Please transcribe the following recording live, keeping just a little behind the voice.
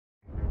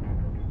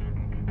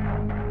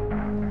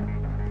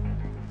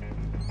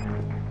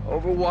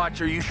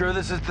Overwatch, are you sure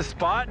this is the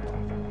spot?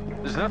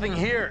 There's nothing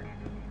here.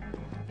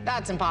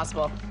 That's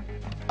impossible.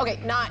 Okay,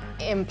 not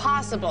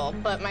impossible,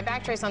 but my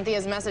backtrace on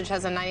Thea's message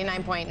has a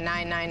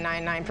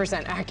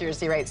 99.9999%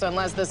 accuracy rate, so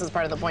unless this is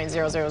part of the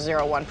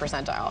 0.0001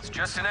 percentile. It's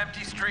just an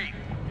empty street.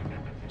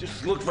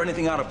 Just look for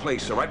anything out of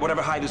place, all right?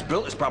 Whatever Hyde is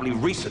built is probably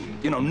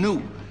recent,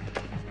 new.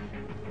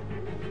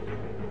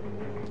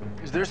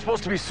 Is there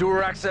supposed to be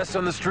sewer access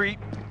on the street?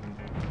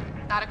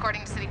 Not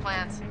according to city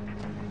plans.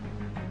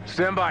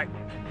 Stand by.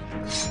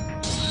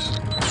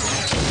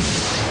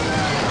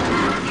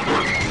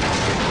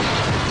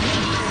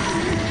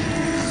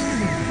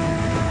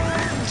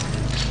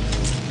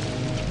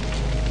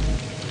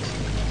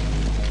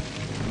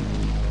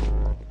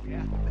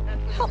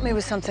 Help me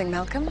with something,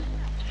 Malcolm.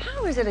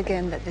 How is it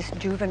again that this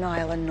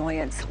juvenile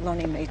annoyance,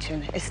 Lonnie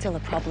Machin, is still a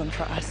problem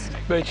for us?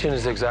 Machin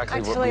is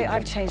exactly what Actually,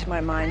 I've changed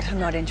my mind. I'm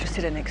not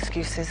interested in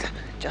excuses,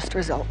 just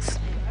results.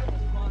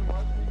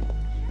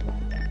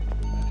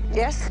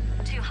 Yes?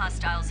 2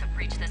 hostiles have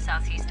breached the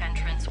southeast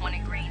entrance, one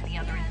in green, the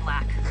other in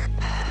black.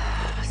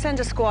 Send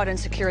a squad and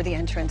secure the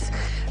entrance.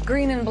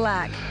 Green and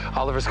black.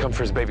 Oliver's come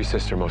for his baby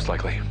sister, most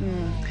likely.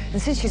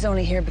 And since she's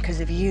only here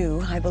because of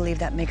you, I believe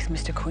that makes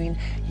Mr. Queen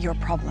your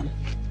problem.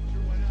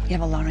 You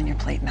have a lot on your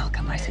plate,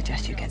 Malcolm. I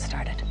suggest you get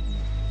started.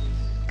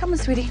 Come on,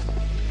 sweetie.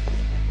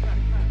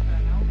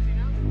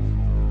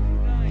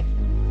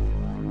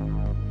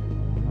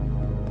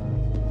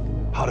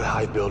 How did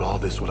Hyde build all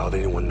this without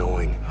anyone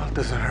knowing? It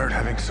doesn't hurt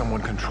having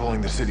someone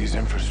controlling the city's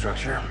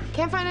infrastructure.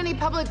 Can't find any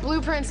public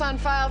blueprints on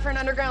file for an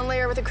underground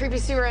layer with a creepy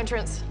sewer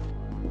entrance.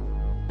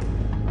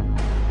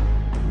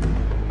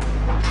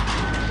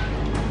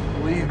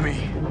 Believe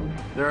me,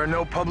 there are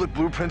no public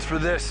blueprints for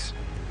this.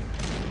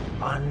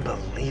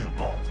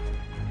 Unbelievable.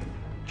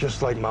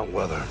 Just like Mount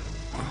Weather.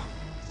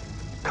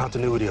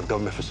 Continuity of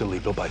government facility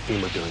built by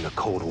FEMA during the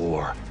Cold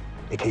War,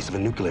 in case of a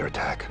nuclear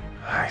attack.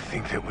 I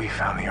think that we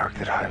found the ark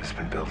that Hyde's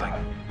been building.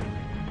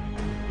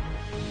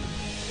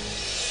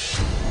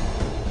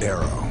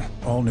 Arrow,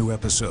 all new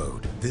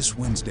episode, this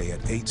Wednesday at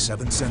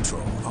 8/7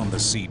 Central on the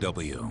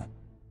CW.